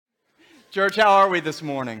Church, how are we this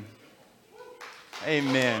morning?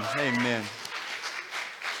 Amen. Amen.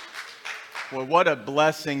 Well, what a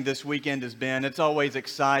blessing this weekend has been. It's always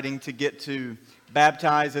exciting to get to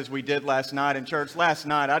baptize as we did last night in church. Last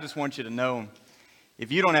night, I just want you to know,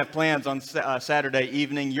 if you don't have plans on Saturday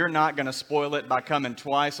evening, you're not going to spoil it by coming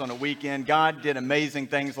twice on a weekend. God did amazing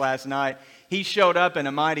things last night. He showed up in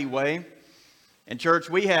a mighty way. And church,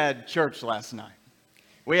 we had church last night.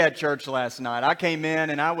 I came in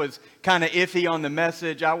and I was kind of iffy on the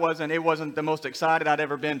message. It wasn't the most excited I'd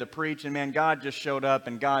ever been to preach. And man, God just showed up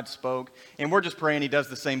and God spoke. And we're just praying He does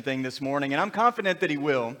the same thing this morning. And I'm confident that He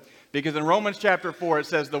will, because in Romans chapter 4, it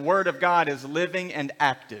says the Word of God is living and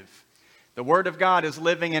active. The Word of God is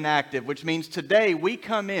living and active, which means today we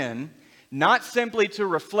come in not simply to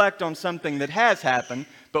reflect on something that has happened,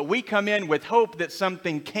 but we come in with hope that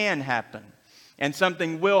something can happen and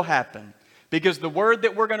something will happen. Because the word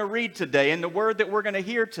that we're going to read today, and the word that we're going to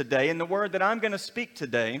hear today, and the word that I'm going to speak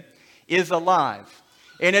today is alive.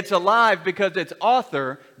 And it's alive because its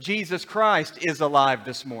author, Jesus Christ, is alive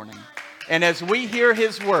this morning. And as we hear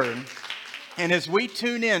His word, and as we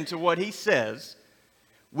tune in to what He says,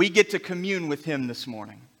 we get to commune with Him this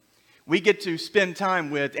morning. We get to spend time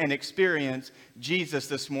with and experience Jesus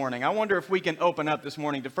this morning. I wonder if we can open up this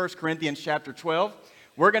morning to 1 Corinthians chapter 12.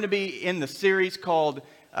 We're going to be in the series called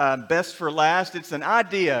Best for Last. It's an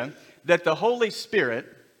idea that the Holy Spirit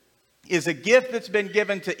is a gift that's been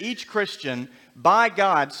given to each Christian by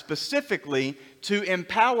God specifically to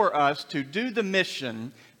empower us to do the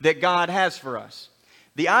mission that God has for us.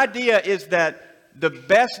 The idea is that the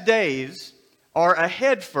best days are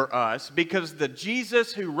ahead for us because the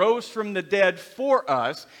Jesus who rose from the dead for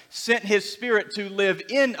us sent His Spirit to live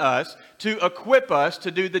in us to equip us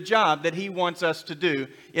to do the job that He wants us to do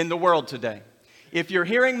in the world today. If you're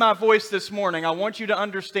hearing my voice this morning, I want you to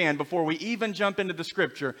understand before we even jump into the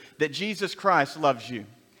Scripture that Jesus Christ loves you.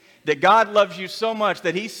 That God loves you so much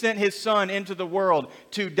that He sent His Son into the world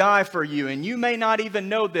to die for you. And you may not even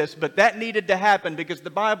know this, but that needed to happen because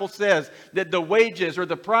the Bible says that the wages or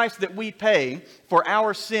the price that we pay for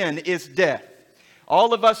our sin is death.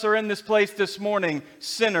 All of us are in this place this morning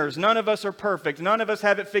sinners. None of us are perfect. None of us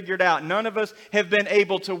have it figured out. None of us have been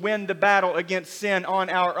able to win the battle against sin on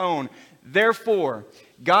our own. Therefore,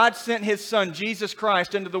 God sent His Son, Jesus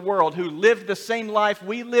Christ, into the world who lived the same life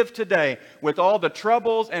we live today with all the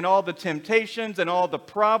troubles and all the temptations and all the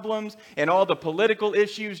problems and all the political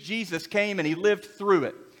issues. Jesus came and He lived through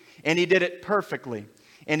it. And He did it perfectly.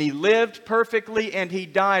 And He lived perfectly and He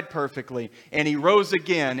died perfectly. And He rose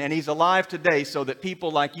again and He's alive today so that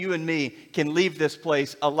people like you and me can leave this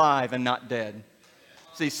place alive and not dead.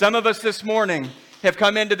 See, some of us this morning have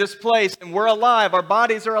come into this place and we're alive. Our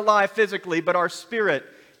bodies are alive physically, but our spirit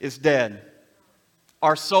is dead.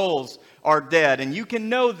 Our souls are dead. And you can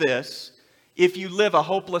know this if you live a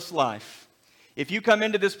hopeless life. If you come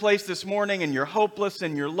into this place this morning and you're hopeless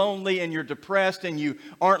and you're lonely and you're depressed and you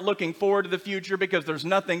aren't looking forward to the future because there's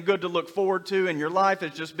nothing good to look forward to and your life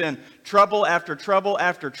has just been trouble after trouble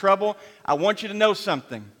after trouble, I want you to know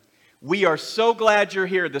something. We are so glad you're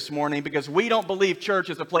here this morning because we don't believe church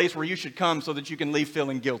is a place where you should come so that you can leave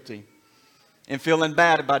feeling guilty and feeling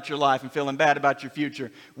bad about your life and feeling bad about your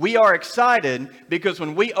future. We are excited because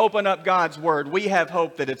when we open up God's Word, we have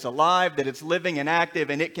hope that it's alive, that it's living and active,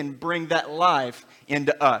 and it can bring that life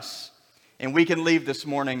into us. And we can leave this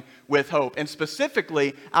morning with hope. And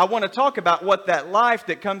specifically, I want to talk about what that life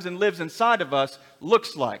that comes and lives inside of us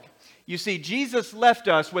looks like. You see, Jesus left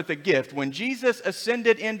us with a gift. When Jesus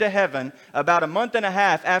ascended into heaven about a month and a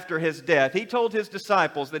half after His death, He told His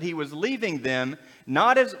disciples that He was leaving them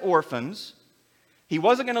not as orphans. He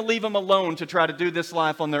wasn't going to leave them alone to try to do this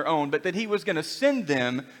life on their own, but that He was going to send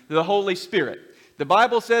them the Holy Spirit. The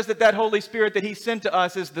Bible says that that Holy Spirit that He sent to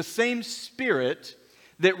us is the same Spirit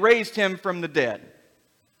that raised Him from the dead.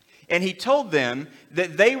 And He told them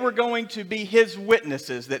that they were going to be His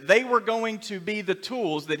witnesses, that they were going to be the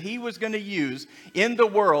tools that He was going to use in the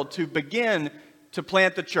world to begin to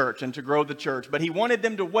plant the church and to grow the church. But He wanted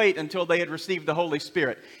them to wait until they had received the Holy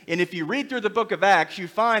Spirit. And if you read through the book of Acts, you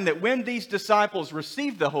find that when these disciples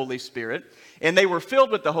received the Holy Spirit and they were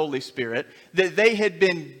filled with the Holy Spirit, that they had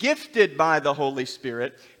been gifted by the Holy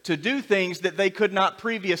Spirit to do things that they could not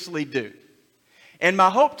previously do. And my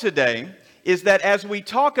hope today is that as we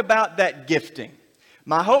talk about that gifting,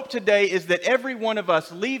 my hope today is that every one of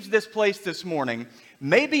us leaves this place this morning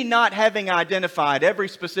maybe not having identified every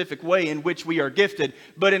specific way in which we are gifted,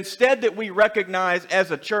 but instead that we recognize as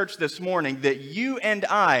a church this morning that you and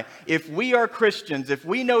I, if we are Christians, if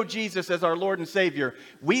we know Jesus as our Lord and Savior,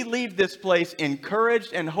 we leave this place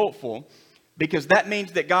encouraged and hopeful because that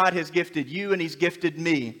means that God has gifted you and He's gifted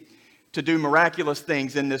me to do miraculous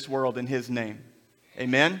things in this world in His name.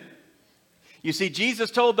 Amen? You see,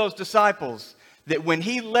 Jesus told those disciples that when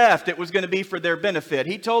He left, it was going to be for their benefit.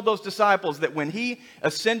 He told those disciples that when He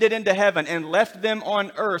ascended into heaven and left them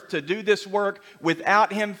on earth to do this work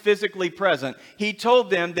without Him physically present, He told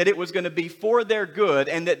them that it was going to be for their good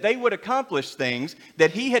and that they would accomplish things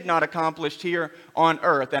that He had not accomplished here on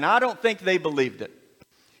earth. And I don't think they believed it.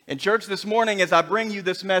 In church this morning, as I bring you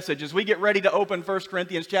this message, as we get ready to open 1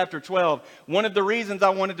 Corinthians chapter 12, one of the reasons I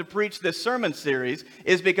wanted to preach this sermon series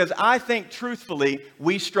is because I think, truthfully,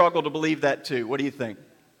 we struggle to believe that too. What do you think?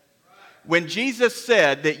 When Jesus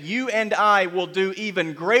said that you and I will do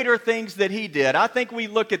even greater things that He did, I think we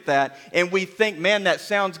look at that and we think, man, that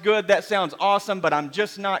sounds good, that sounds awesome, but I'm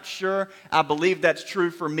just not sure I believe that's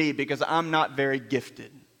true for me because I'm not very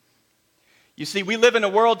gifted. You see, we live in a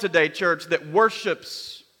world today, church, that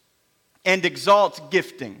worships and exalts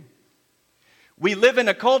gifting. We live in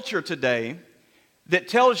a culture today that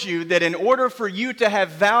tells you that in order for you to have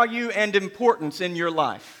value and importance in your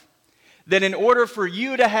life, that in order for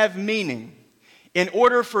you to have meaning, in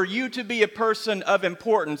order for you to be a person of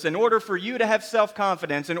importance, in order for you to have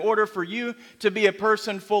self-confidence, in order for you to be a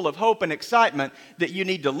person full of hope and excitement, that you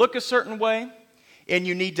need to look a certain way, and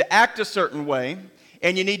you need to act a certain way,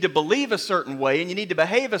 and you need to believe a certain way, and you need to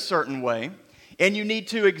behave a certain way, and you need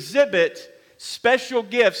to exhibit special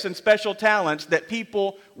gifts and special talents that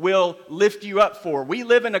people will lift you up for. We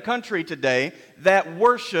live in a country today that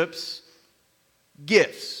worships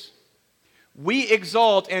gifts. We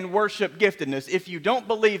exalt and worship giftedness. If you don't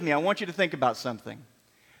believe me, I want you to think about something.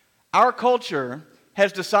 Our culture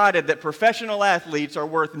has decided that professional athletes are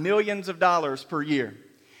worth millions of dollars per year.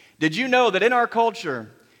 Did you know that in our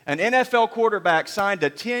culture, an NFL quarterback signed a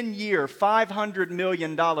 10-year, $500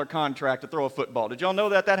 million contract to throw a football? Did y'all know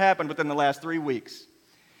that that happened within the last 3 weeks?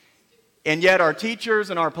 And yet our teachers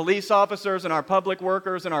and our police officers and our public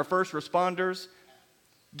workers and our first responders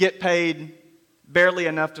get paid barely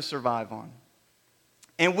enough to survive on.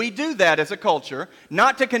 And we do that as a culture,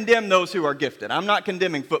 not to condemn those who are gifted. I'm not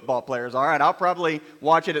condemning football players, all right? I'll probably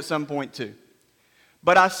watch it at some point too.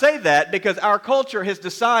 But I say that because our culture has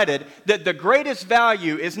decided that the greatest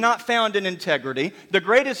value is not found in integrity, the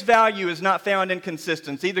greatest value is not found in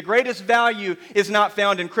consistency, the greatest value is not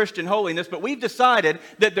found in Christian holiness, but we've decided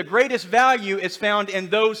that the greatest value is found in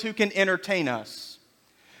those who can entertain us.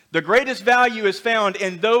 The greatest value is found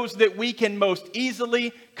in those that we can most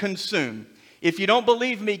easily consume. If you don't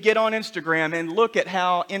believe me, get on Instagram and look at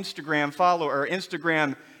how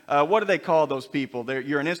Instagram what do they call those people?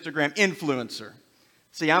 You're an Instagram influencer.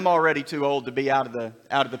 See, I'm already too old to be out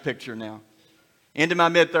of the picture now. Into my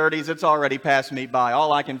mid-30s, it's already passed me by.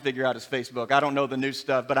 All I can figure out is Facebook. I don't know the new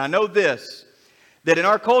stuff, but I know this, that in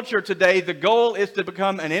our culture today, the goal is to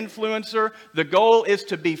become an influencer. The goal is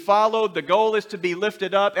to be followed. The goal is to be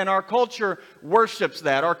lifted up, and our culture worships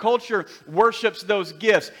that. Our culture worships those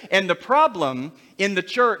gifts, and the problem in the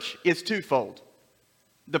church is twofold.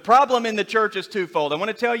 The problem in the church is twofold. I want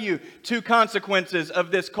to tell you two consequences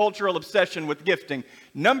of this cultural obsession with gifting.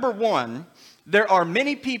 Number one, there are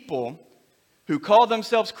many people who call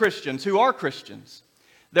themselves Christians, who are Christians.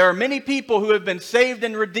 There are many people who have been saved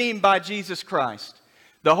and redeemed by Jesus Christ.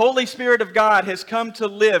 The Holy Spirit of God has come to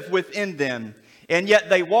live within them, and yet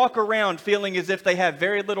they walk around feeling as if they have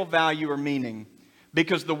very little value or meaning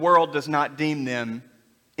because the world does not deem them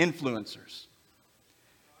influencers.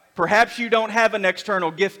 Perhaps you don't have an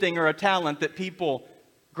external gifting or a talent that people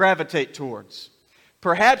gravitate towards.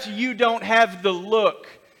 Perhaps you don't have the look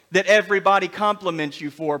that everybody compliments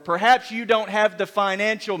you for. Perhaps you don't have the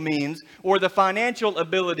financial means or the financial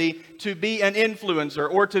ability to be an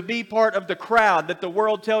influencer or to be part of the crowd that the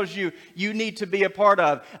world tells you you need to be a part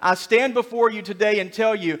of. I stand before you today and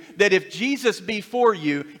tell you that if Jesus be for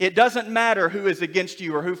you, it doesn't matter who is against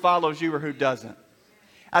you or who follows you or who doesn't.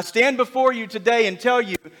 I stand before you today and tell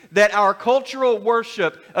you that our cultural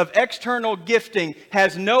worship of external gifting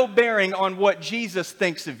has no bearing on what Jesus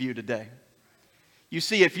thinks of you today. You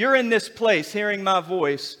see, if you're in this place hearing my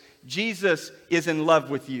voice, Jesus is in love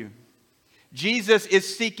with you. Jesus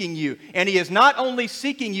is seeking you. And He is not only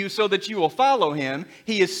seeking you so that you will follow Him,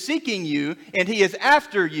 He is seeking you and He is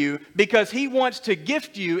after you because He wants to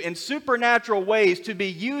gift you in supernatural ways to be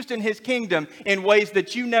used in His kingdom in ways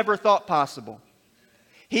that you never thought possible.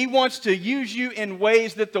 He wants to use you in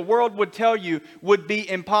ways that the world would tell you would be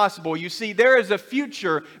impossible. You see, there is a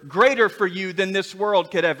future greater for you than this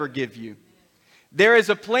world could ever give you. There is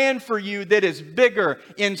a plan for you that is bigger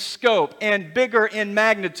in scope and bigger in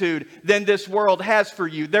magnitude than this world has for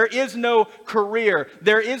you. There is no career.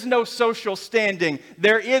 There is no social standing.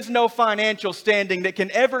 There is no financial standing that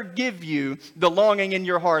can ever give you the longing in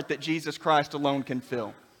your heart that Jesus Christ alone can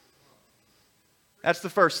fill. That's the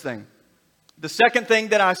first thing. The second thing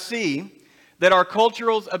that I see that our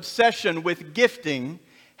cultural obsession with gifting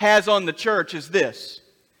has on the church is this.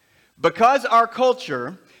 Because our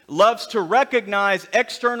culture loves to recognize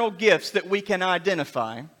external gifts that we can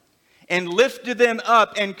identify and lift them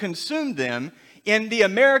up and consume them, in the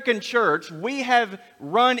American church, we have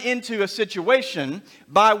run into a situation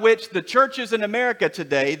by which the churches in America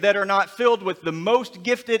today that are not filled with the most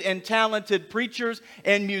gifted and talented preachers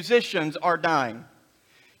and musicians are dying.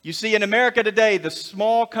 You see, in America today, the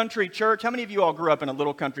small country church, how many of you all grew up in a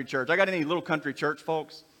little country church? I got any little country church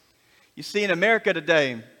folks? You see, in America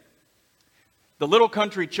today, the little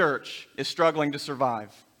country church is struggling to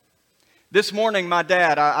survive. This morning, my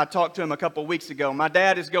dad, I talked to him a couple weeks ago. My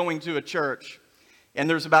dad is going to a church, and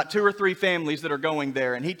there's about 2 or 3 families that are going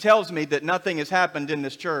there. And he tells me that nothing has happened in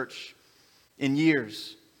this church in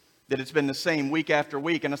years, that it's been the same week after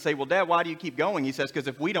week. And I say, well, Dad, why do you keep going? He says, because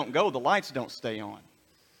if we don't go, the lights don't stay on.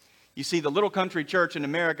 You see, the little country church in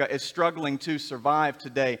America is struggling to survive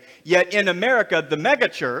today. Yet in America, the mega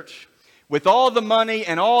church, with all the money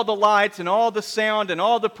and all the lights and all the sound and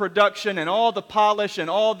all the production and all the polish and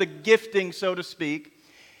all the gifting, so to speak,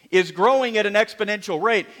 is growing at an exponential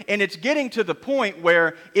rate. And it's getting to the point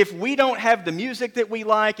where if we don't have the music that we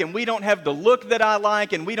like, and we don't have the look that I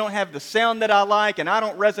like, and we don't have the sound that I like, and I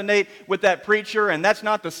don't resonate with that preacher, and that's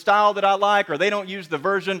not the style that I like, or they don't use the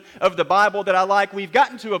version of the Bible that I like, we've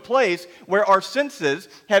gotten to a place where our senses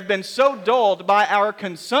have been so dulled by our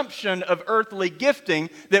consumption of earthly gifting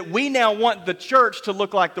that we now want the church to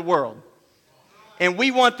look like the world. And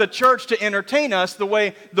we want the church to entertain us the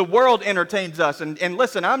way the world entertains us. And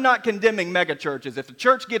listen, I'm not condemning megachurches. If the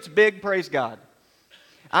church gets big, praise God.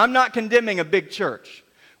 I'm not condemning a big church.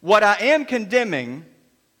 What I am condemning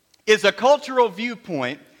is a cultural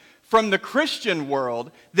viewpoint from the Christian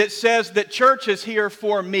world that says that church is here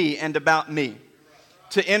for me and about me,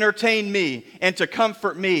 to entertain me and to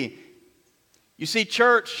comfort me. You see,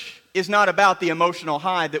 church is not about the emotional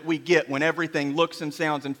high that we get when everything looks and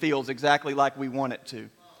sounds and feels exactly like we want it to.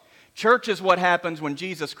 Church is what happens when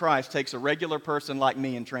Jesus Christ takes a regular person like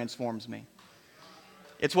me and transforms me.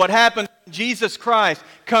 It's what happens when Jesus Christ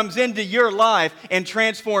comes into your life and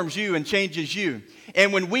transforms you and changes you.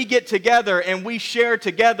 And when we get together and we share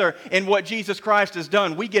together in what Jesus Christ has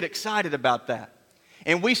done, we get excited about that.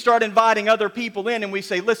 And we start inviting other people in and we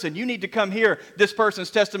say, listen, you need to come hear this person's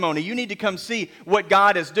testimony. You need to come see what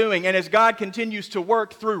God is doing. And as God continues to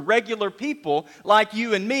work through regular people like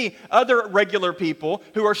you and me, other regular people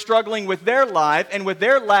who are struggling with their life and with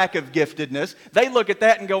their lack of giftedness, they look at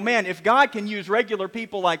that and go, man, if God can use regular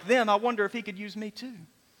people like them, I wonder if He could use me too.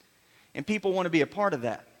 And people want to be a part of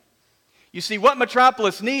that. You see, what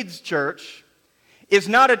Metropolis needs, church, is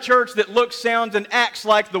not a church that looks, sounds, and acts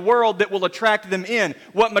like the world that will attract them in.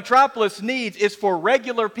 What Metropolis needs is for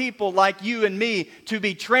regular people like you and me to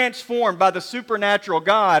be transformed by the supernatural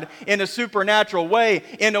God in a supernatural way,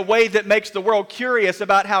 in a way that makes the world curious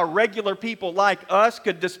about how regular people like us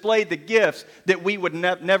could display the gifts that we would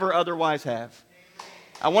never otherwise have.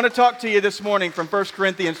 I want to talk to you this morning from 1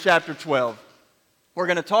 Corinthians chapter 12. We're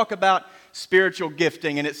going to talk about spiritual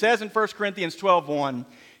gifting, and it says in 1 Corinthians 12:1,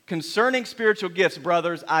 concerning spiritual gifts,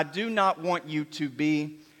 brothers, I do not want you to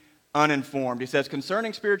be uninformed. He says,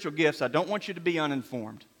 concerning spiritual gifts, I don't want you to be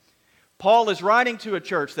uninformed. Paul is writing to a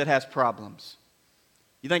church that has problems.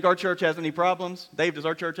 You think our church has any problems? Dave, does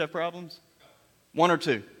our church have problems? 1 or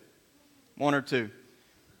 2? 1 or 2.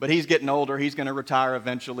 But he's getting older. He's going to retire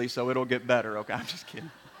eventually, so it'll get better. Okay, I'm just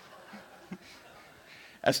kidding.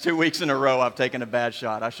 That's 2 weeks in a row I've taken a bad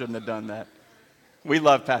shot. I shouldn't have done that. We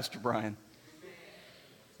love Pastor Brian.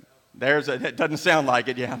 It doesn't sound like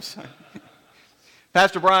it, yeah, I'm sorry.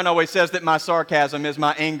 Pastor Brian always says that my sarcasm is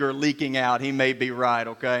my anger leaking out. He may be right,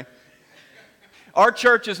 okay? Our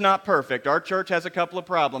church is not perfect. Our church has a couple of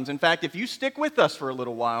problems. In fact, if you stick with us for a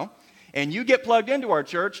little while and you get plugged into our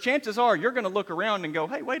church, chances are you're going to look around and go,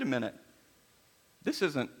 hey, wait a minute. This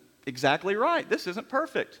isn't exactly right. This isn't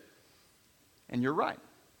perfect. And you're right.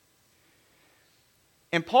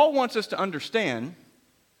 And Paul wants us to understand,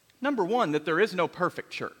 number one, that there is no perfect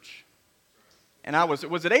church. And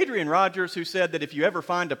was it Adrian Rogers who said that if you ever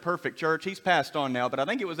find a perfect church, he's passed on now, but I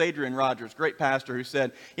think it was Adrian Rogers, great pastor, who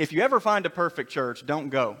said, if you ever find a perfect church, don't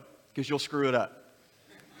go, because you'll screw it up.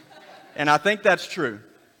 And I think that's true.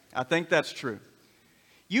 I think that's true.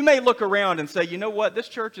 You may look around and say, you know what, this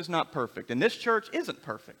church is not perfect, and this church isn't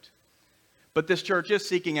perfect. But this church is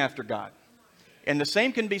seeking after God. And the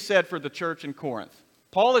same can be said for the church in Corinth.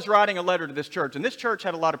 Paul is writing a letter to this church, and this church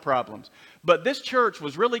had a lot of problems. But this church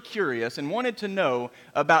was really curious and wanted to know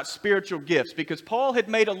about spiritual gifts because Paul had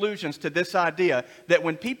made allusions to this idea that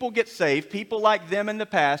when people get saved, people like them in the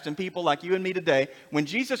past and people like you and me today, when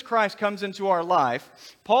Jesus Christ comes into our life,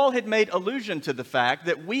 Paul had made allusion to the fact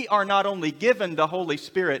that we are not only given the Holy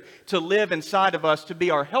Spirit to live inside of us to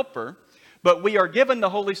be our helper, but we are given the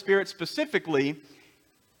Holy Spirit specifically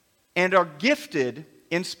and are gifted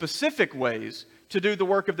in specific ways to do the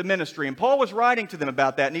work of the ministry. And Paul was writing to them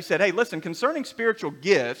about that, and he said, hey, listen, concerning spiritual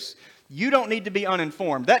gifts, you don't need to be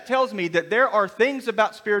uninformed. That tells me that there are things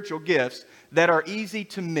about spiritual gifts that are easy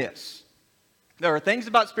to miss. There are things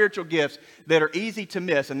about spiritual gifts that are easy to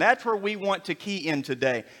miss, and that's where we want to key in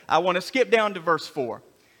today. I want to skip down to verse 4.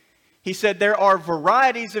 He said, there are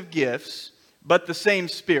varieties of gifts, but the same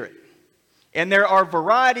Spirit. And there are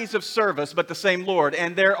varieties of service, but the same Lord.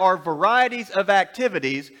 And there are varieties of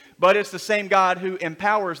activities, but it's the same God who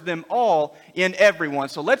empowers them all in everyone.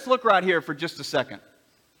 So let's look right here for just a second.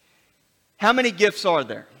 How many gifts are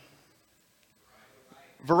there?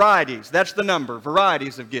 Varieties. That's the number.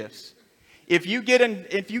 Varieties of gifts. If you get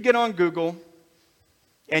on Google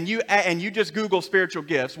and you just Google spiritual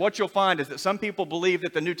gifts, what you'll find is that some people believe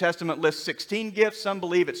that the New Testament lists 16 gifts, some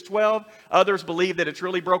believe it's 12, others believe that it's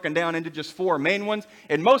really broken down into just 4 main ones,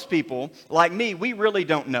 and most people, like me, we really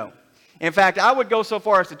don't know. In fact, I would go so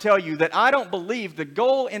far as to tell you that I don't believe the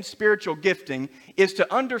goal in spiritual gifting is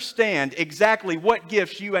to understand exactly what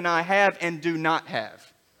gifts you and I have and do not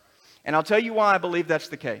have. And I'll tell you why I believe that's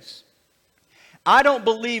the case. I don't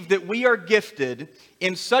believe that we are gifted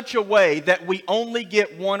in such a way that we only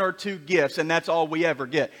get 1 or 2 gifts and that's all we ever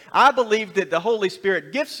get. I believe that the Holy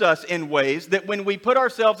Spirit gifts us in ways that when we put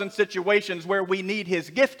ourselves in situations where we need His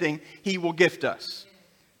gifting, He will gift us.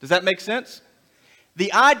 Does that make sense?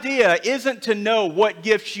 The idea isn't to know what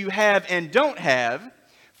gifts you have and don't have.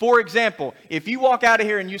 For example, if you walk out of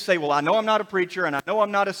here and you say, well, I know I'm not a preacher and I know I'm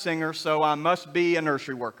not a singer, so I must be a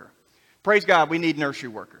nursery worker. Praise God, we need nursery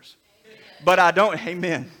workers. But I don't,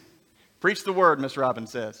 amen. Preach the word, Miss Robin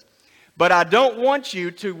says. But I don't want you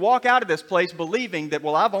to walk out of this place believing that,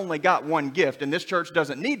 well, I've only got 1 gift and this church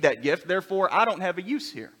doesn't need that gift, therefore I don't have a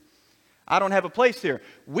use here. I don't have a place here.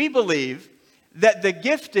 We believe that the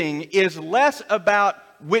gifting is less about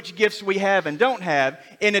which gifts we have and don't have,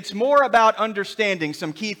 and it's more about understanding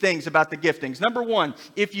some key things about the giftings. Number 1,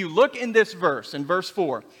 if you look in this verse, in verse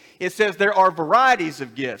 4, it says there are varieties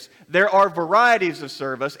of gifts, there are varieties of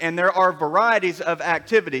service, and there are varieties of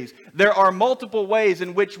activities. There are multiple ways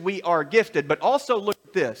in which we are gifted, but also look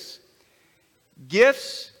at this.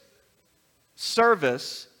 Gifts,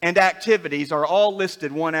 service, and activities are all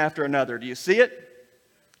listed one after another. Do you see it?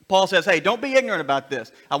 Paul says, hey, don't be ignorant about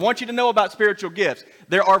this. I want you to know about spiritual gifts.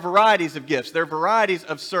 There are varieties of gifts. There are varieties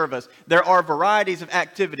of service. There are varieties of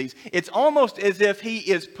activities. It's almost as if he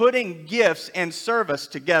is putting gifts and service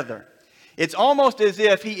together. It's almost as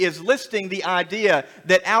if he is listing the idea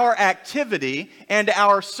that our activity and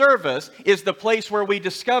our service is the place where we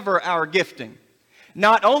discover our gifting.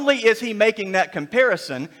 Not only is he making that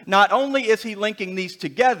comparison, not only is he linking these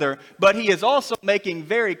together, but he is also making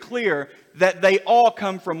very clear that they all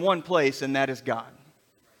come from one place, and that is God.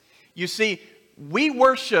 You see, we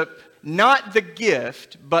worship not the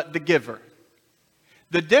gift, but the giver.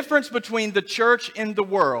 The difference between the church and the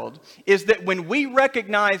world is that when we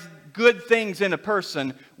recognize good things in a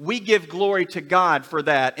person, we give glory to God for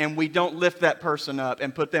that, and we don't lift that person up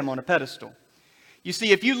and put them on a pedestal. You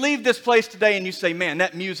see, if you leave this place today and you say, man,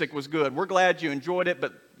 that music was good, we're glad you enjoyed it,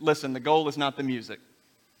 but listen, the goal is not the music.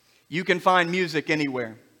 You can find music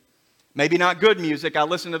anywhere. Maybe not good music. I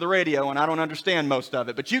listen to the radio and I don't understand most of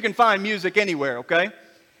it, but you can find music anywhere, okay?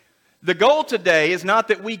 The goal today is not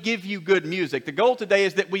that we give you good music. The goal today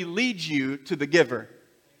is that we lead you to the giver.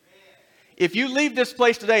 If you leave this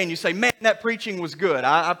place today and you say, man, that preaching was good,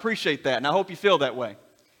 I appreciate that, and I hope you feel that way.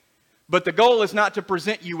 But the goal is not to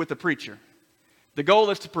present you with the preacher. The goal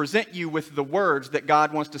is to present you with the words that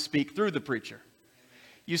God wants to speak through the preacher.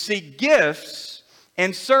 You see, gifts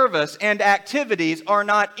and service and activities are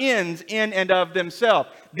not ends in and of themselves.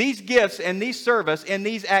 These gifts and these service and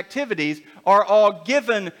these activities are all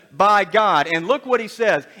given by God. And look what he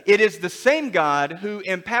says. It is the same God who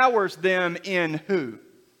empowers them in who?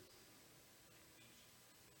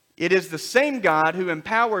 It is the same God who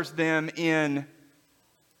empowers them in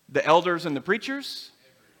the elders and the preachers,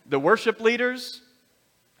 the worship leaders,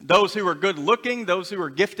 those who are good looking, those who are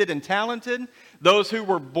gifted and talented, those who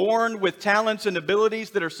were born with talents and abilities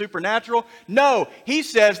that are supernatural. No, he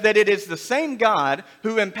says that it is the same God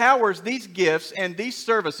who empowers these gifts and these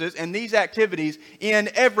services and these activities in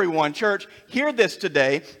everyone. Church, hear this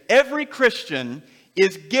today. Every Christian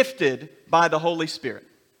is gifted by the Holy Spirit.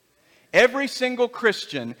 Every single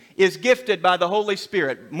Christian is gifted by the Holy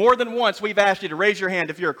Spirit. More than once we've asked you to raise your hand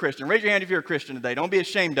if you're a Christian. Raise your hand if you're a Christian today. Don't be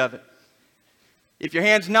ashamed of it. If your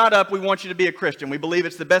hand's not up, we want you to be a Christian. We believe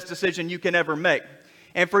it's the best decision you can ever make.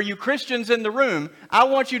 And for you Christians in the room, I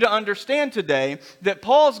want you to understand today that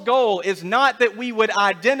Paul's goal is not that we would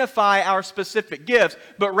identify our specific gifts,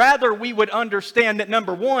 but rather we would understand that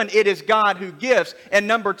number one, it is God who gives, and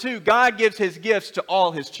number two, God gives his gifts to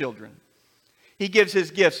all his children. He gives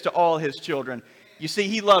his gifts to all his children. You see,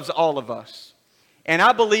 he loves all of us. And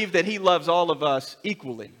I believe that he loves all of us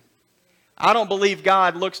equally. I don't believe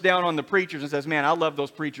God looks down on the preachers and says, man, I love those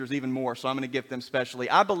preachers even more, so I'm going to gift them specially.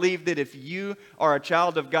 I believe that if you are a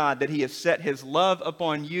child of God, that he has set his love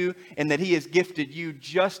upon you and that he has gifted you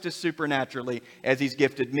just as supernaturally as he's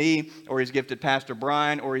gifted me, or he's gifted Pastor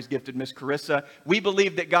Brian, or he's gifted Miss Carissa. We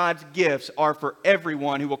believe that God's gifts are for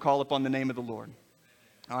everyone who will call upon the name of the Lord.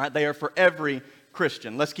 All right, they are for every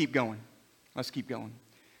Christian. Let's keep going. Let's keep going.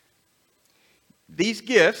 These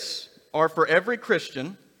gifts are for every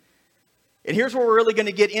Christian. And here's where we're really going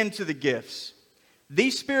to get into the gifts.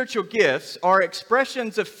 These spiritual gifts are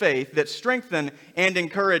expressions of faith that strengthen and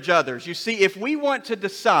encourage others. You see, if we want to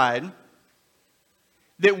decide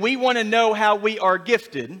that we want to know how we are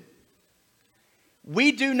gifted,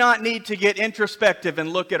 we do not need to get introspective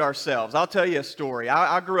and look at ourselves. I'll tell you a story.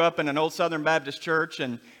 I grew up in an old Southern Baptist church,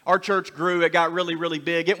 and our church grew. It got really, really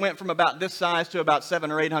big. It went from about this size to about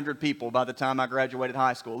 700 or 800 people by the time I graduated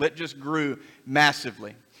high school. It just grew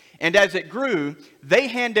massively. And as it grew, they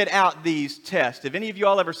handed out these tests. Have any of you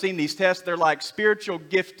all ever seen these tests? They're like spiritual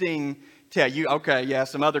gifting tests.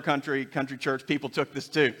 Some other country church people took this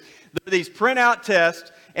too. They're these printout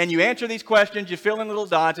tests, and you answer these questions, you fill in little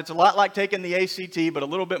dots. It's a lot like taking the ACT, but a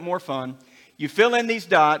little bit more fun. You fill in these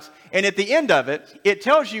dots, and at the end of it, it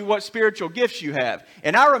tells you what spiritual gifts you have.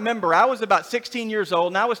 And I remember I was about 16 years old,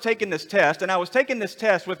 and I was taking this test, and I was taking this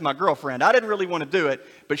test with my girlfriend. I didn't really want to do it,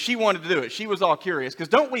 but she wanted to do it. She was all curious, because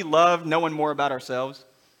don't we love knowing more about ourselves?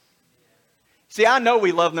 See, I know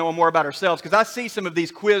we love knowing more about ourselves, because I see some of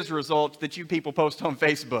these quiz results that you people post on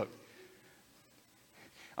Facebook.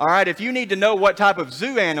 All right, if you need to know what type of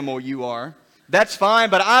zoo animal you are, that's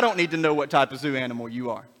fine, but I don't need to know what type of zoo animal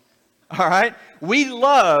you are. All right? We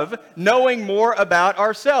love knowing more about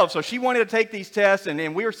ourselves. So she wanted to take these tests,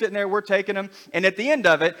 and we were sitting there, we're taking them. And at the end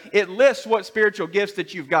of it, it lists what spiritual gifts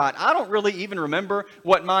that you've got. I don't really even remember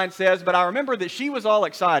what mine says, but I remember that she was all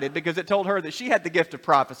excited because it told her that she had the gift of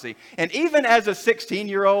prophecy. And even as a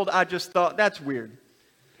 16-year-old, I just thought, that's weird.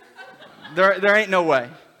 There ain't no way.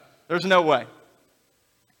 There's no way.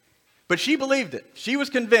 But she believed it. She was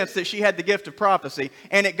convinced that she had the gift of prophecy.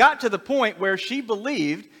 And it got to the point where she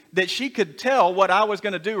believed that she could tell what I was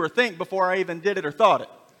going to do or think before I even did it or thought it.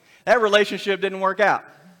 That relationship didn't work out.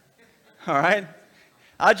 All right?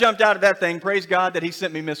 I jumped out of that thing. Praise God that he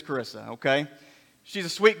sent me Miss Carissa, okay? She's a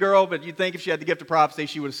sweet girl, but you'd think if she had the gift of prophecy,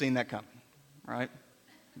 she would have seen that coming. All right?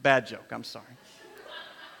 Bad joke. I'm sorry.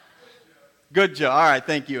 Good joke. All right.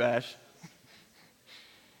 Thank you, Ash.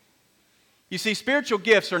 You see, spiritual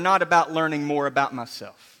gifts are not about learning more about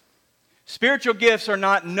myself. Spiritual gifts are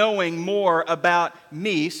not knowing more about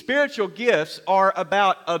me. Spiritual gifts are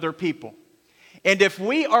about other people. And if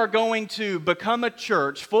we are going to become a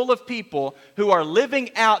church full of people who are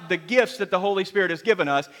living out the gifts that the Holy Spirit has given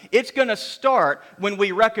us, it's going to start when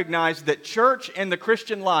we recognize that church and the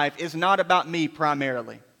Christian life is not about me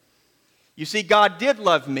primarily. You see, God did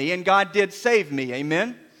love me and God did save me.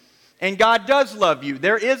 Amen? And God does love you.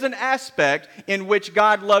 There is an aspect in which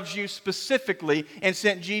God loves you specifically and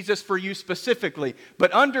sent Jesus for you specifically.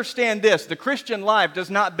 But understand this, the Christian life does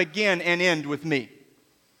not begin and end with me.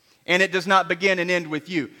 And it does not begin and end with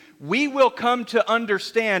you. We will come to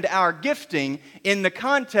understand our gifting in the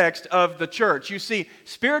context of the church. You see,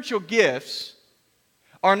 spiritual gifts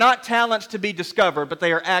are not talents to be discovered, but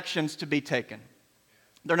they are actions to be taken.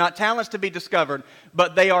 They're not talents to be discovered,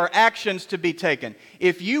 but they are actions to be taken.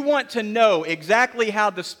 If you want to know exactly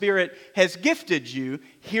how the Spirit has gifted you,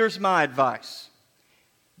 here's my advice.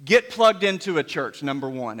 Get plugged into a church, number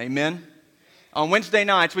one. Amen? On Wednesday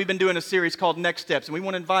nights, we've been doing a series called Next Steps, and we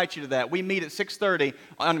want to invite you to that. We meet at 6:30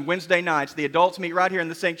 on Wednesday nights. The adults meet right here in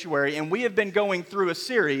the sanctuary, and we have been going through a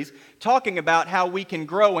series talking about how we can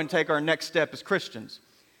grow and take our next step as Christians.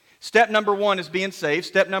 Step number 1 is being saved.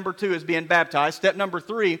 Step number 2 is being baptized. Step number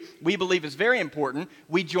 3, we believe is very important.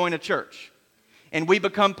 We join a church. And we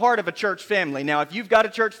become part of a church family. Now, if you've got a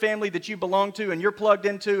church family that you belong to and you're plugged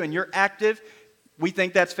into and you're active, we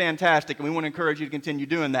think that's fantastic, and we want to encourage you to continue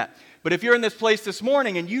doing that. But if you're in this place this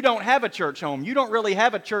morning and you don't have a church home, you don't really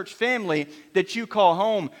have a church family that you call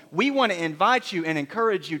home, we want to invite you and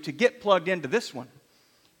encourage you to get plugged into this one.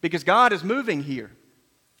 Because God is moving here.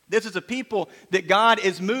 This is a people that God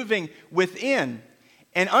is moving within.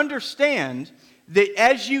 And understand that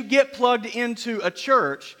as you get plugged into a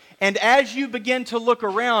church, and as you begin to look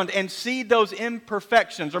around and see those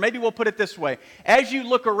imperfections, or maybe we'll put it this way, as you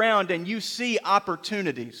look around and you see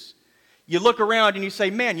opportunities, you look around and you say,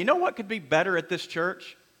 man, you know what could be better at this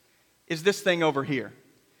church? Is this thing over here.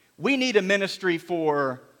 We need a ministry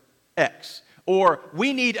for X. Or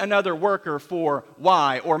we need another worker for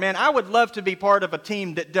Y. Or man, I would love to be part of a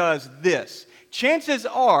team that does this. Chances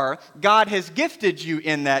are God has gifted you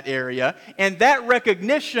in that area, and that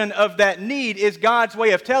recognition of that need is God's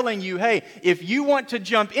way of telling you, hey, if you want to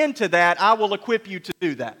jump into that, I will equip you to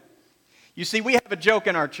do that. You see, we have a joke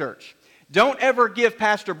in our church. Don't ever give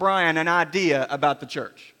Pastor Brian an idea about the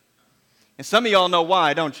church. And some of y'all know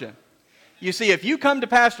why, don't you? You see, if you come to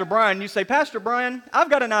Pastor Brian and you say, Pastor Brian, I've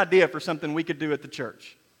got an idea for something we could do at the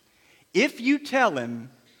church. If you tell him,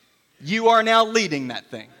 you are now leading that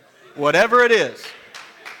thing. Whatever it is.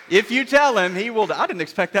 If you tell him, he will. I didn't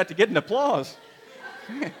expect that to get an applause.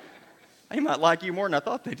 They might like you more than I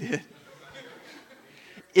thought they did.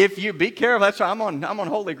 If you, be careful, that's why I'm on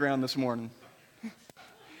holy ground this morning.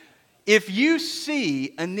 If you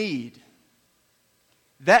see a need,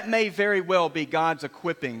 that may very well be God's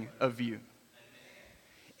equipping of you.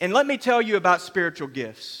 And let me tell you about spiritual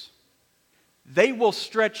gifts. They will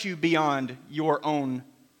stretch you beyond your own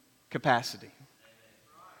capacity.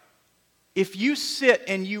 If you sit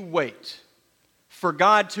and you wait for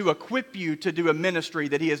God to equip you to do a ministry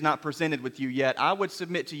that He has not presented with you yet, I would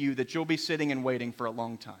submit to you that you'll be sitting and waiting for a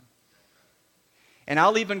long time. And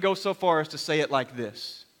I'll even go so far as to say it like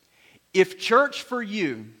this. If church for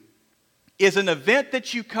you is an event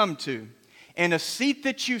that you come to, and a seat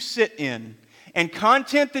that you sit in, and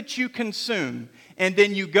content that you consume, and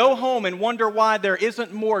then you go home and wonder why there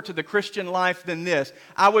isn't more to the Christian life than this,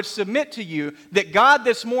 I would submit to you that God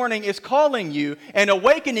this morning is calling you and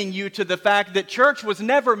awakening you to the fact that church was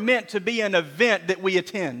never meant to be an event that we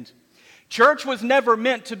attend. Church was never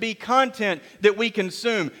meant to be content that we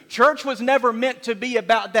consume. Church was never meant to be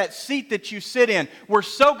about that seat that you sit in. We're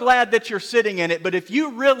so glad that you're sitting in it, but if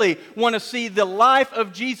you really want to see the life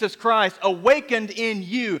of Jesus Christ awakened in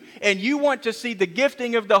you, and you want to see the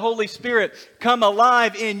gifting of the Holy Spirit come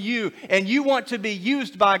alive in you, and you want to be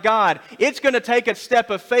used by God, it's going to take a step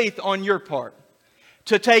of faith on your part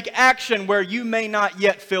to take action where you may not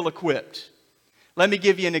yet feel equipped. Let me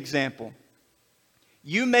give you an example.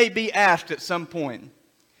 You may be asked at some point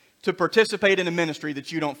to participate in a ministry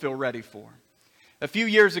that you don't feel ready for. A few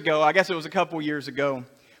years ago, I guess it was a couple years ago,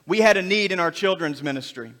 we had a need in our children's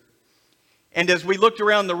ministry. And as we looked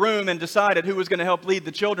around the room and decided who was going to help lead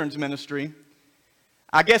the children's ministry,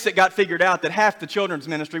 I guess it got figured out that half the children's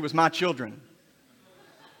ministry was my children.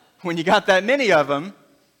 When you got that many of them,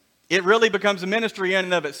 it really becomes a ministry in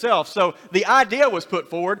and of itself. So the idea was put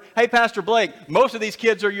forward, hey, Pastor Blake, most of these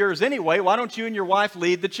kids are yours anyway. Why don't you and your wife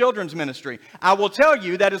lead the children's ministry? I will tell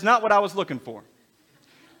you that is not what I was looking for.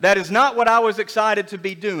 That is not what I was excited to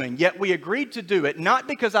be doing. Yet we agreed to do it, not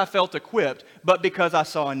because I felt equipped, but because I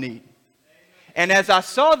saw a need. And as I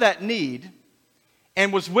saw that need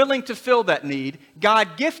and was willing to fill that need,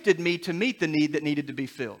 God gifted me to meet the need that needed to be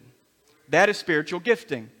filled. That is spiritual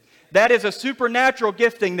gifting. That is a supernatural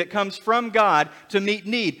gifting that comes from God to meet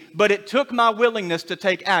need. But it took my willingness to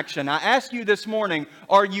take action. I ask you this morning,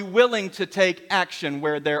 are you willing to take action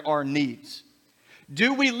where there are needs?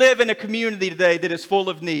 Do we live in a community today that is full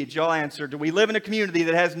of needs? Y'all answer. Do we live in a community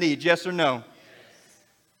that has needs? Yes or no? Yes.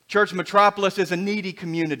 Church Metropolis is a needy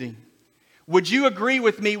community. Would you agree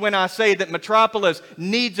with me when I say that Metropolis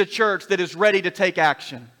needs a church that is ready to take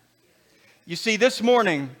action? You see, this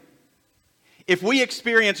morning, if we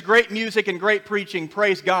experience great music and great preaching,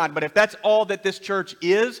 praise God. But if that's all that this church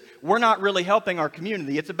is, we're not really helping our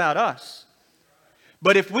community. It's about us.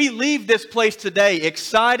 But if we leave this place today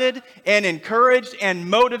excited and encouraged and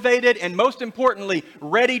motivated and most importantly,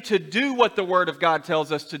 ready to do what the Word of God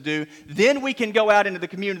tells us to do, then we can go out into the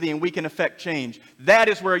community and we can affect change. That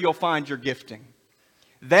is where you'll find your gifting.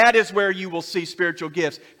 That is where you will see spiritual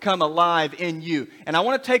gifts come alive in you. And I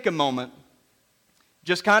want to take a moment,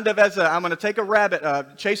 just kind of I'm going to take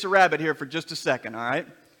chase a rabbit here for just a second, all right?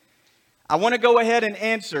 I want to go ahead and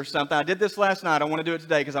answer something. I did this last night. I want to do it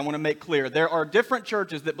today because I want to make clear. There are different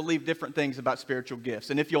churches that believe different things about spiritual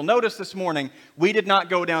gifts. And if you'll notice this morning, we did not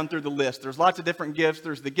go down through the list. There's lots of different gifts.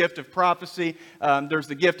 There's the gift of prophecy. There's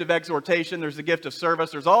the gift of exhortation. There's the gift of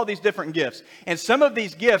service. There's all these different gifts. And some of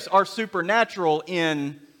these gifts are supernatural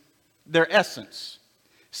in their essence.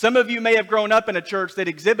 Some of you may have grown up in a church that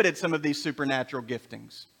exhibited some of these supernatural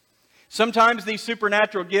giftings. Sometimes these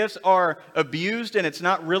supernatural gifts are abused and it's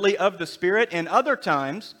not really of the Spirit, and other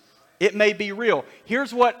times it may be real.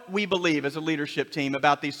 Here's what we believe as a leadership team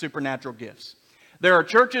about these supernatural gifts. There are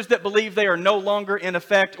churches that believe they are no longer in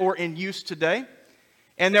effect or in use today,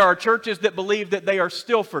 and there are churches that believe that they are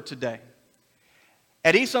still for today.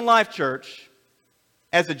 At Eastland Life Church,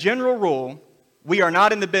 as a general rule, we are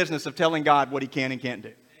not in the business of telling God what He can and can't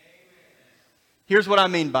do. Here's what I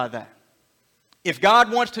mean by that. If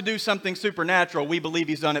God wants to do something supernatural, we believe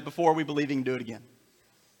He's done it before. We believe He can do it again.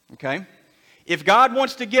 Okay? If God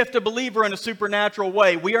wants to gift a believer in a supernatural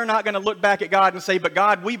way, we are not going to look back at God and say, but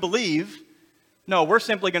God, we believe. No, we're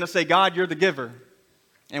simply going to say, God, you're the giver.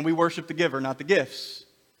 And we worship the giver, not the gifts.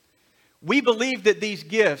 We believe that these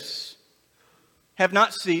gifts have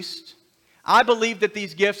not ceased. I believe that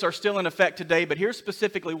these gifts are still in effect today, but here's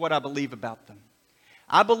specifically what I believe about them.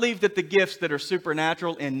 I believe that the gifts that are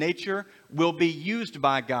supernatural in nature will be used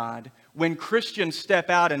by God when Christians step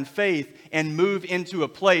out in faith and move into a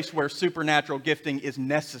place where supernatural gifting is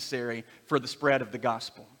necessary for the spread of the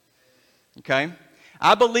gospel. Okay?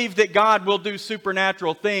 I believe that God will do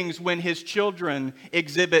supernatural things when His children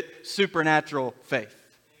exhibit supernatural faith.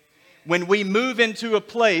 When we move into a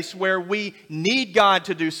place where we need God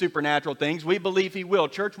to do supernatural things, we believe He will.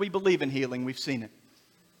 Church, we believe in healing. We've seen it.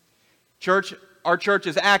 Church, our church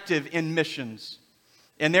is active in missions.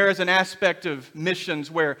 And there is an aspect of missions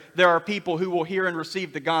where there are people who will hear and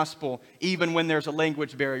receive the gospel even when there's a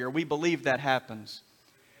language barrier. We believe that happens.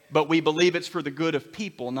 But we believe it's for the good of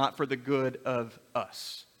people, not for the good of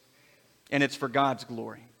us. And it's for God's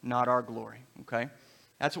glory, not our glory. Okay?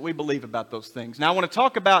 That's what we believe about those things. Now I want to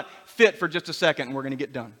talk about fit for just a second and we're going to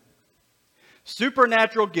get done.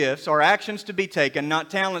 Supernatural gifts are actions to be taken, not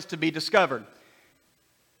talents to be discovered.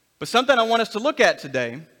 But something I want us to look at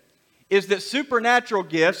today is that supernatural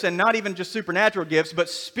gifts, and not even just supernatural gifts, but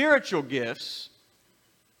spiritual gifts,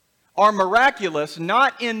 are miraculous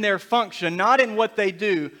not in their function, not in what they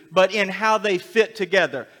do, but in how they fit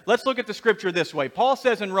together. Let's look at the scripture this way. Paul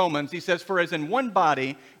says in Romans, he says, "For as in one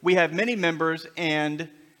body we have many members, and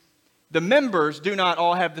the members do not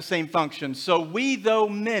all have the same function. So we, though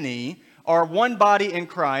many, are one body in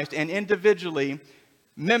Christ, and individually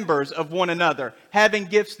members of one another. Having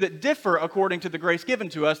gifts that differ according to the grace given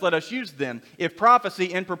to us, let us use them. If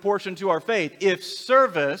prophecy, in proportion to our faith. If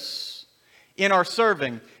service, in our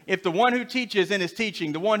serving. If the one who teaches, in his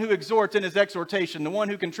teaching. The one who exhorts, in his exhortation. The one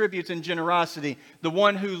who contributes, in generosity. The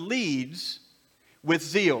one who leads, with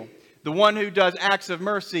zeal. The one who does acts of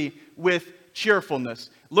mercy, with cheerfulness."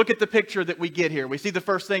 Look at the picture that we get here. We see the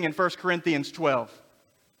first thing in 1 Corinthians 12.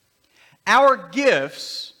 Our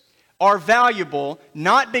gifts are valuable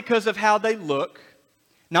not because of how they look,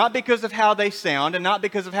 not because of how they sound, and not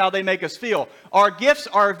because of how they make us feel. Our gifts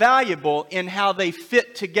are valuable in how they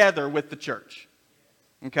fit together with the church.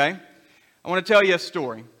 Okay? I want to tell you a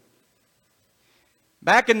story.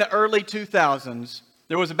 Back in the early 2000s,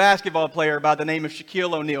 there was a basketball player by the name of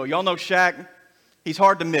Shaquille O'Neal. Y'all know Shaq? He's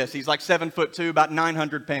hard to miss. He's like 7'2", about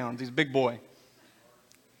 900 pounds. He's a big boy.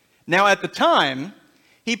 Now at the time,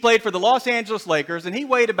 he played for the Los Angeles Lakers, and he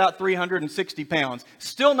weighed about 360 pounds.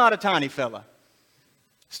 Still not a tiny fella.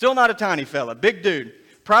 Still not a tiny fella. Big dude.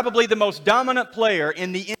 Probably the most dominant player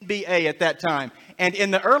in the NBA at that time. And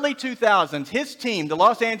in the early 2000s, his team, the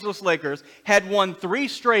Los Angeles Lakers, had won 3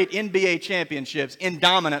 straight NBA championships in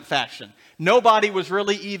dominant fashion. Nobody was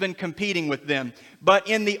really even competing with them. But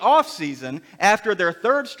in the offseason, after their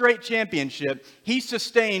 3rd straight championship, he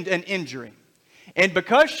sustained an injury. And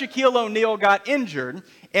because Shaquille O'Neal got injured,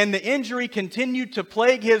 and the injury continued to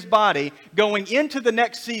plague his body, going into the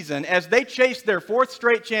next season, as they chased their 4th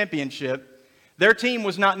straight championship, their team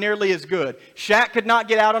was not nearly as good. Shaq could not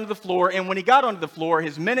get out onto the floor, and when he got onto the floor,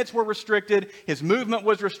 his minutes were restricted, his movement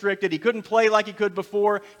was restricted, he couldn't play like he could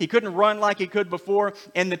before, he couldn't run like he could before,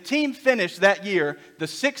 and the team finished that year the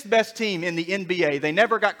 6th best team in the NBA. They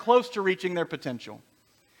never got close to reaching their potential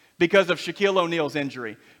because of Shaquille O'Neal's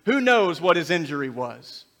injury. Who knows what his injury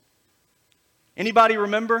was? Anybody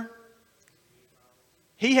remember?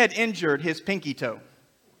 He had injured his pinky toe.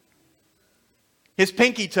 His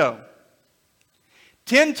pinky toe.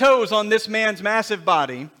 10 toes on this man's massive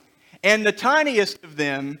body, and the tiniest of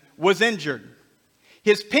them was injured.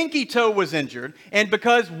 His pinky toe was injured, and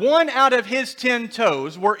because 1 out of his 10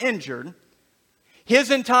 toes were injured, his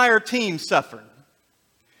entire team suffered.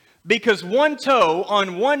 Because 1 toe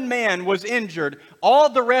on 1 man was injured, all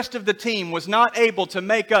the rest of the team was not able to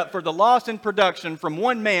make up for the loss in production from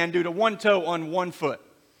 1 man due to 1 toe on 1 foot.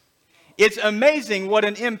 It's amazing what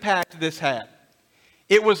an impact this had.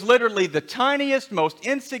 It was literally the tiniest, most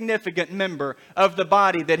insignificant member of the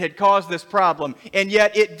body that had caused this problem, and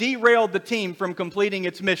yet it derailed the team from completing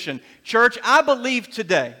its mission. Church, I believe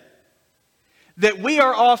today that we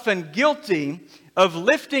are often guilty of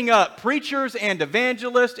lifting up preachers and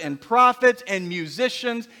evangelists and prophets and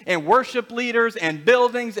musicians and worship leaders and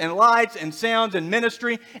buildings and lights and sounds and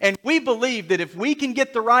ministry, and we believe that if we can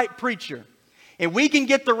get the right preacher, and we can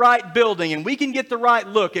get the right building, and we can get the right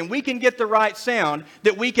look, and we can get the right sound,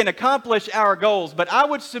 that we can accomplish our goals. But I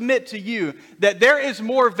would submit to you that there is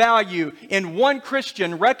more value in one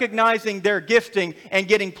Christian recognizing their gifting and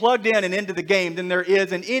getting plugged in and into the game than there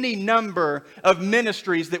is in any number of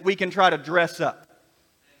ministries that we can try to dress up.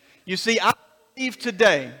 You see, I believe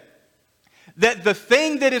today that the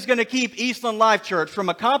thing that is going to keep Eastland Life Church from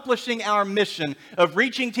accomplishing our mission of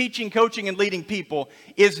reaching, teaching, coaching, and leading people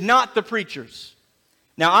is not the preachers.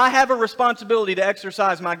 Now, I have a responsibility to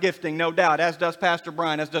exercise my gifting, no doubt, as does Pastor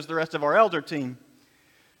Brian, as does the rest of our elder team.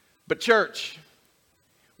 But church,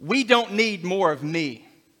 we don't need more of me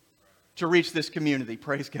to reach this community.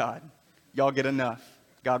 Praise God. Y'all get enough.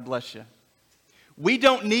 God bless you. We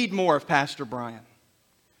don't need more of Pastor Brian.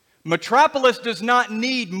 Metropolis does not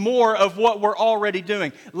need more of what we're already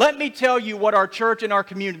doing. Let me tell you what our church and our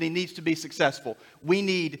community needs to be successful. We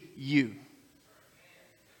need you.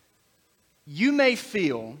 You may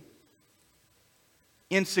feel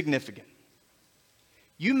insignificant.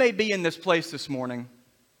 You may be in this place this morning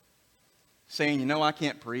saying, you know, I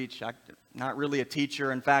can't preach. I'm not really a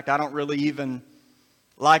teacher. In fact, I don't really even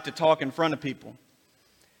like to talk in front of people.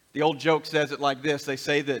 The old joke says it like this. They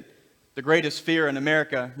say that the greatest fear in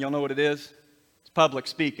America, y'all know what it is? It's public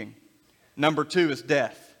speaking. Number 2 is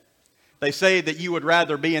death. They say that you would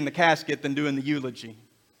rather be in the casket than doing the eulogy.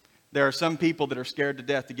 There are some people that are scared to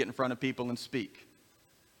death to get in front of people and speak.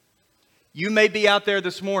 You may be out there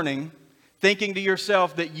this morning thinking to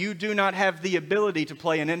yourself that you do not have the ability to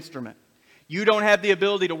play an instrument. You don't have the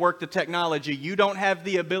ability to work the technology. You don't have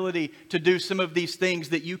the ability to do some of these things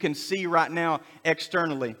that you can see right now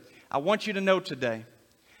externally. I want you to know today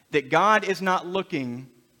that God is not looking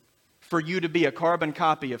for you to be a carbon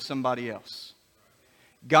copy of somebody else.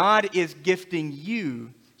 God is gifting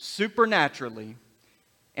you supernaturally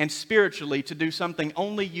and spiritually to do something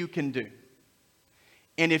only you can do.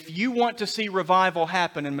 And if you want to see revival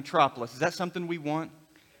happen in Metropolis, is that something we want?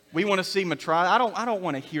 We want to see Metropolis. I don't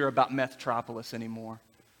want to hear about Metropolis anymore.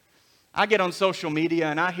 I get on social media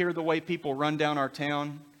and I hear the way people run down our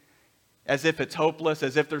town as if it's hopeless,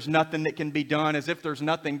 as if there's nothing that can be done, as if there's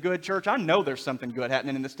nothing good. Church, I know there's something good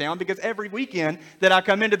happening in this town because every weekend that I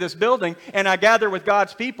come into this building and I gather with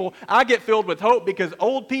God's people, I get filled with hope because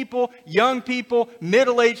old people, young people,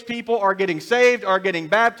 middle-aged people are getting saved, are getting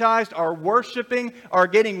baptized, are worshiping, are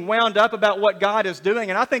getting wound up about what God is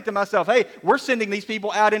doing. And I think to myself, hey, we're sending these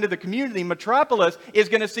people out into the community. Metropolis is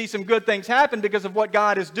going to see some good things happen because of what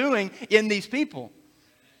God is doing in these people.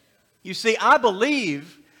 You see, I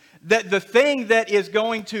believe that the thing that is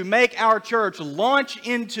going to make our church launch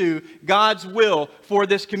into God's will for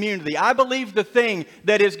this community, I believe the thing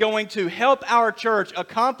that is going to help our church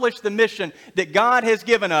accomplish the mission that God has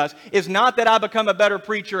given us is not that I become a better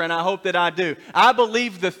preacher, and I hope that I do. I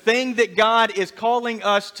believe the thing that God is calling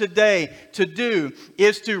us today to do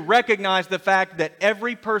is to recognize the fact that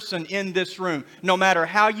every person in this room, no matter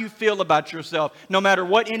how you feel about yourself, no matter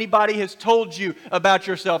what anybody has told you about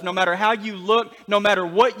yourself, no matter how you look, no matter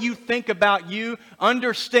what you think about you,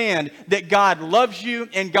 understand that God loves you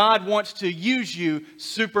and God wants to use you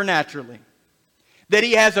supernaturally. That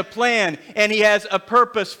He has a plan and He has a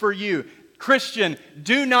purpose for you. Christian,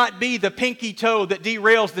 do not be the pinky toe that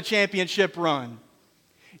derails the championship run.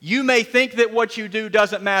 You may think that what you do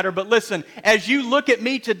doesn't matter, but listen, as you look at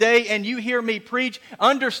me today and you hear me preach,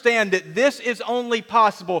 understand that this is only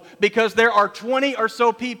possible because there are 20 or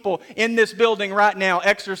so people in this building right now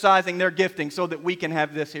exercising their gifting so that we can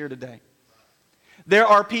have this here today. There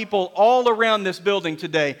are people all around this building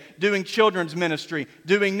today doing children's ministry,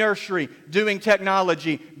 doing nursery, doing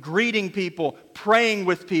technology, greeting people, praying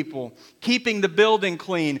with people, keeping the building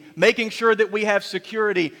clean, making sure that we have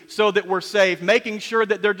security so that we're safe, making sure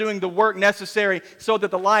that they're doing the work necessary so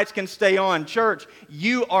that the lights can stay on. Church,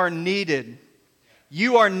 you are needed.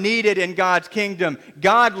 You are needed in God's kingdom.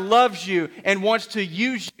 God loves you and wants to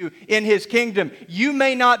use you in His kingdom. You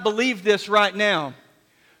may not believe this right now,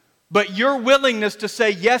 But your willingness to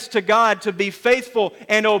say yes to God, to be faithful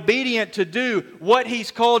and obedient to do what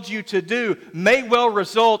He's called you to do, may well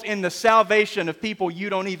result in the salvation of people you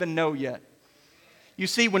don't even know yet. You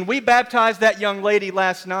see, when we baptized that young lady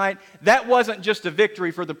last night, that wasn't just a victory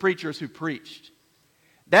for the preachers who preached.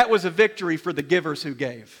 That was a victory for the givers who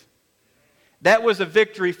gave. That was a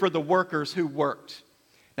victory for the workers who worked.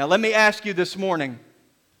 Now let me ask you this morning,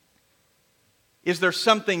 is there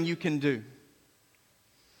something you can do?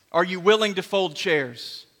 Are you willing to fold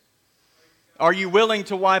chairs? Are you willing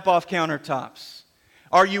to wipe off countertops?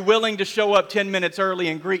 Are you willing to show up 10 minutes early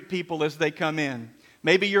and greet people as they come in?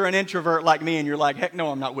 Maybe you're an introvert like me and you're like, heck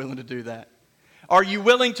no, I'm not willing to do that. Are you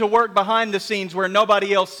willing to work behind the scenes where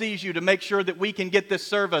nobody else sees you to make sure that we can get this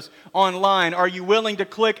service online? Are you willing to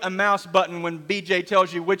click a mouse button when BJ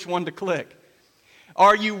tells you which one to click?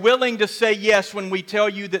 Are you willing to say yes when we tell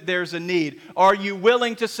you that there's a need? Are you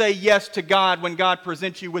willing to say yes to God when God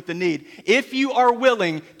presents you with the need? If you are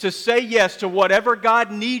willing to say yes to whatever God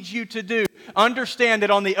needs you to do, understand that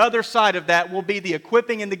on the other side of that will be the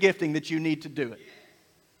equipping and the gifting that you need to do it.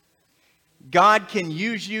 God can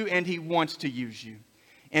use you and He wants to use you.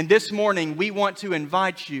 And this morning we want to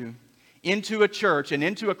invite you into a church and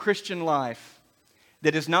into a Christian life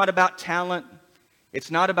that is not about talent. It's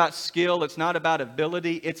not about skill, it's not about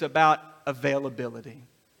ability, it's about availability.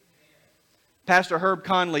 Pastor Herb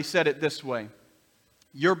Conley said it this way: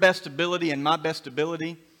 your best ability and my best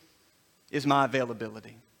ability is my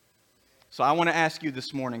availability. So I want to ask you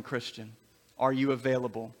this morning, Christian, are you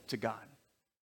available to God?